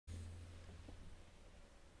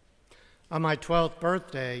On my 12th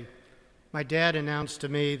birthday, my dad announced to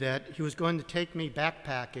me that he was going to take me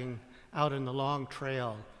backpacking out in the long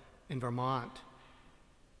trail in Vermont.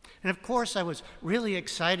 And of course, I was really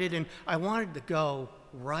excited and I wanted to go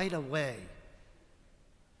right away.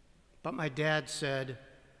 But my dad said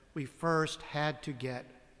we first had to get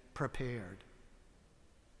prepared.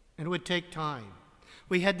 And it would take time.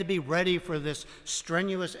 We had to be ready for this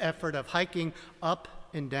strenuous effort of hiking up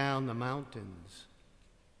and down the mountains.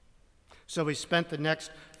 So we spent the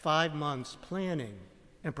next 5 months planning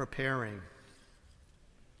and preparing.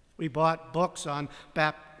 We bought books on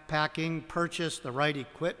backpacking, purchased the right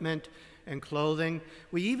equipment and clothing.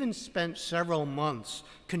 We even spent several months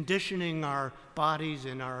conditioning our bodies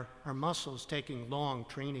and our muscles, taking long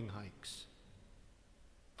training hikes.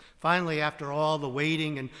 Finally, after all the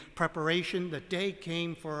waiting and preparation, the day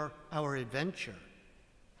came for our adventure.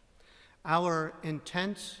 Our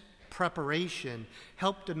intense preparation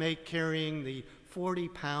helped to make carrying the 40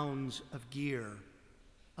 pounds of gear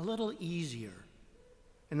a little easier,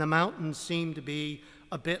 and the mountains seemed to be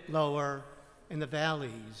a bit lower and the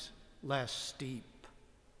valleys less steep.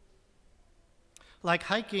 Like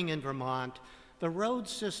hiking in Vermont, the road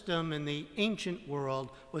system in the ancient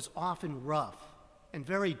world was often rough and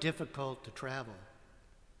very difficult to travel.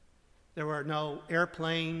 There were no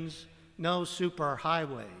airplanes, no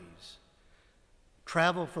superhighways.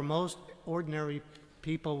 Travel for most ordinary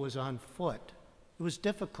people was on foot. It was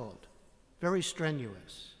difficult, very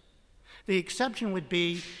strenuous. The exception would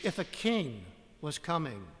be if a king was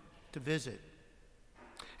coming to visit.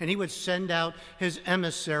 And he would send out his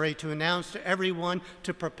emissary to announce to everyone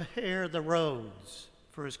to prepare the roads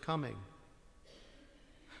for his coming.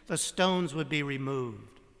 The stones would be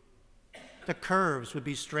removed. The curves would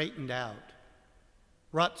be straightened out.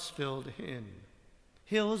 Ruts filled in.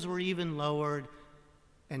 Hills were even lowered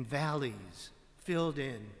and valleys filled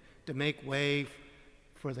in to make way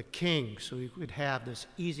for the king so he could have this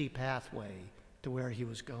easy pathway to where he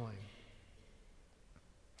was going.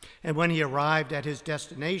 And when he arrived at his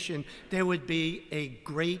destination, there would be a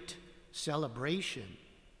great celebration.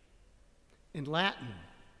 In Latin,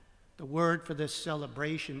 the word for this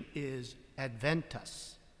celebration is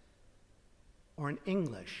Adventus, or in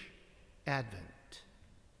English, Advent.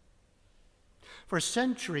 For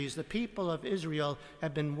centuries, the people of Israel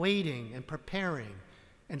have been waiting and preparing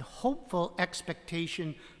in hopeful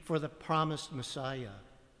expectation for the promised Messiah,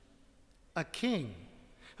 a king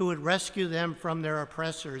who would rescue them from their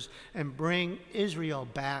oppressors and bring Israel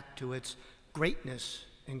back to its greatness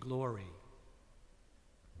and glory.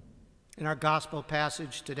 In our gospel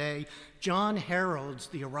passage today, John heralds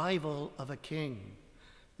the arrival of a king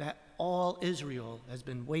that all Israel has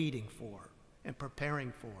been waiting for and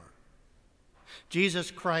preparing for.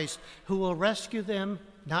 Jesus Christ, who will rescue them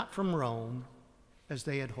not from Rome, as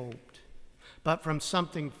they had hoped, but from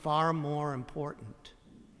something far more important,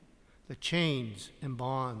 the chains and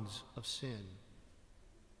bonds of sin.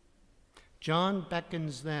 John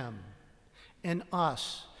beckons them and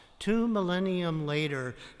us 2 millennia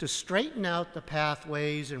later to straighten out the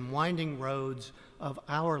pathways and winding roads of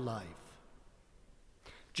our life.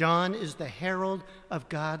 John is the herald of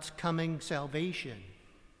God's coming salvation,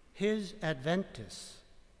 his Adventus,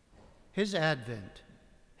 his advent,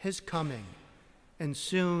 his coming, and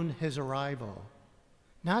soon his arrival,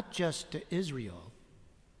 not just to Israel,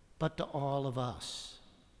 but to all of us.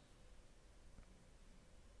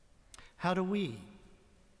 How do we,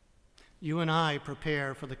 you and I,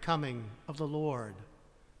 prepare for the coming of the Lord,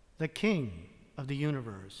 the King of the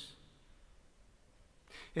universe?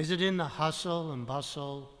 Is it in the hustle and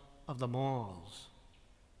bustle of the malls?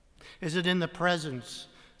 Is it in the presents,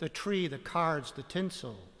 the tree, the cards, the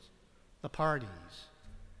tinsels, the parties?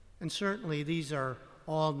 And certainly these are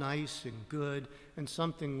all nice and good and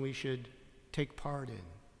something we should take part in.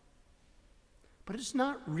 But it's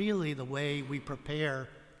not really the way we prepare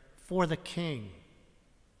for the King.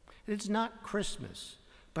 It's not Christmas,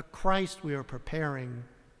 but Christ we are preparing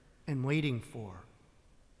and waiting for.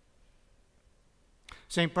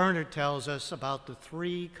 St. Bernard tells us about the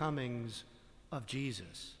 3 comings of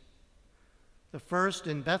Jesus. The first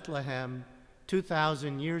in Bethlehem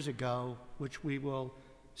 2,000 years ago, which we will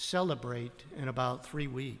celebrate in about 3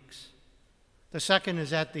 weeks. The second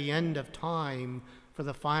is at the end of time for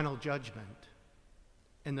the final judgment.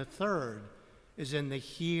 And the third is in the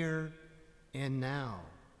here and now,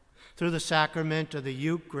 through the sacrament of the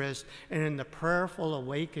Eucharist and in the prayerful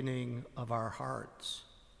awakening of our hearts.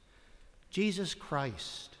 Jesus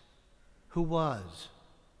Christ, who was,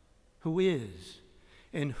 who is,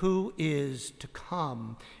 and who is to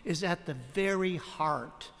come, is at the very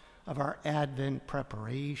heart of our Advent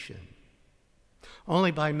preparation.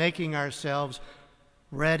 Only by making ourselves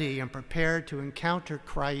ready and prepared to encounter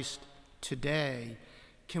Christ today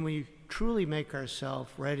can we truly make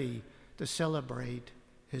ourselves ready to celebrate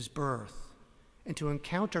his birth and to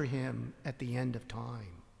encounter him at the end of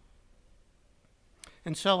time.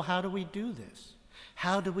 And so how do we do this?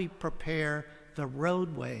 How do we prepare the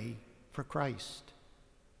roadway for Christ?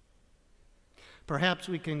 Perhaps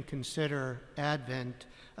we can consider Advent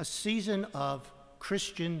a season of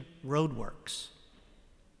Christian roadworks,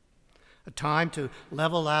 a time to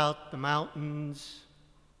level out the mountains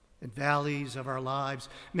and valleys of our lives.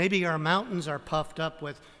 Maybe our mountains are puffed up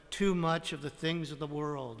with too much of the things of the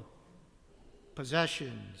world: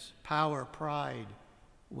 possessions, power, pride,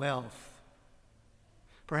 wealth.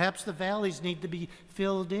 Perhaps the valleys need to be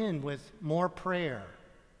filled in with more prayer,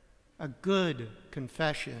 a good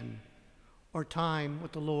confession, or time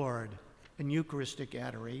with the Lord and Eucharistic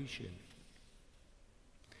adoration.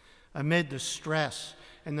 Amid the stress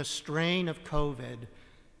and the strain of COVID,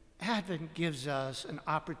 Advent gives us an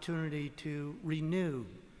opportunity to renew,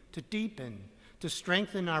 to deepen, to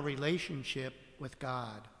strengthen our relationship with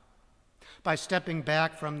God. By stepping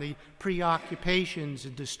back from the preoccupations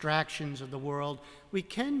and distractions of the world, we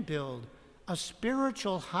can build a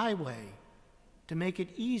spiritual highway to make it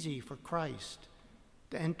easy for Christ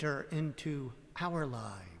to enter into our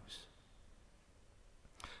lives.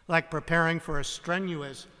 Like preparing for a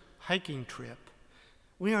strenuous hiking trip,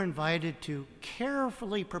 we are invited to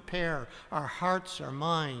carefully prepare our hearts, our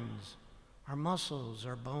minds, our muscles,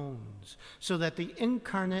 our bones, so that the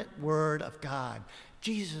incarnate Word of God,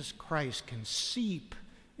 Jesus Christ, can seep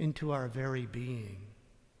into our very being.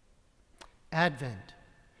 Advent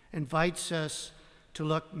invites us to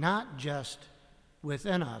look not just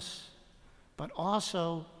within us, but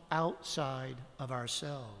also outside of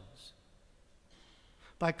ourselves.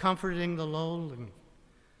 By comforting the lonely,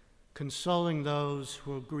 consoling those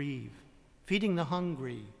who grieve, feeding the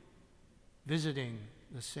hungry, visiting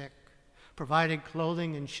the sick, providing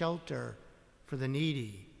clothing and shelter for the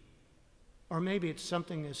needy. Or maybe it's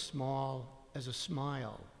something as small as a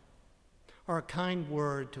smile or a kind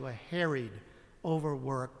word to a harried,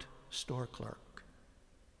 overworked store clerk.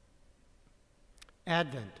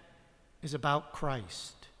 Advent is about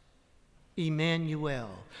Christ, Emmanuel,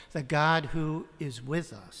 the God who is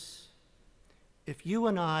with us. If you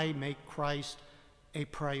and I make Christ a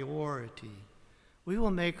priority, we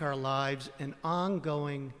will make our lives an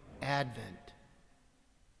ongoing Advent.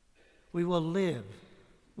 We will live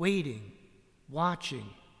waiting, watching,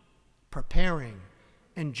 preparing,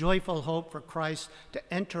 in joyful hope for Christ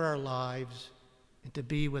to enter our lives and to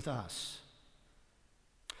be with us.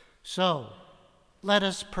 So, let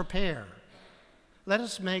us prepare. Let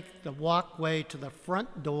us make the walkway to the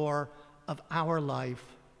front door of our life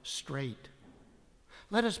straight.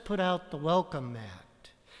 Let us put out the welcome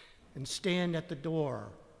mat and stand at the door,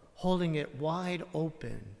 holding it wide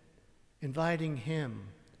open, inviting him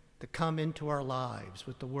to come into our lives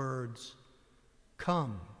with the words,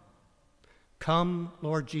 "Come, come,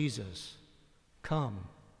 Lord Jesus, come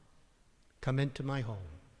into my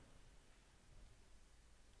home."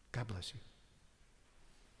 God bless you.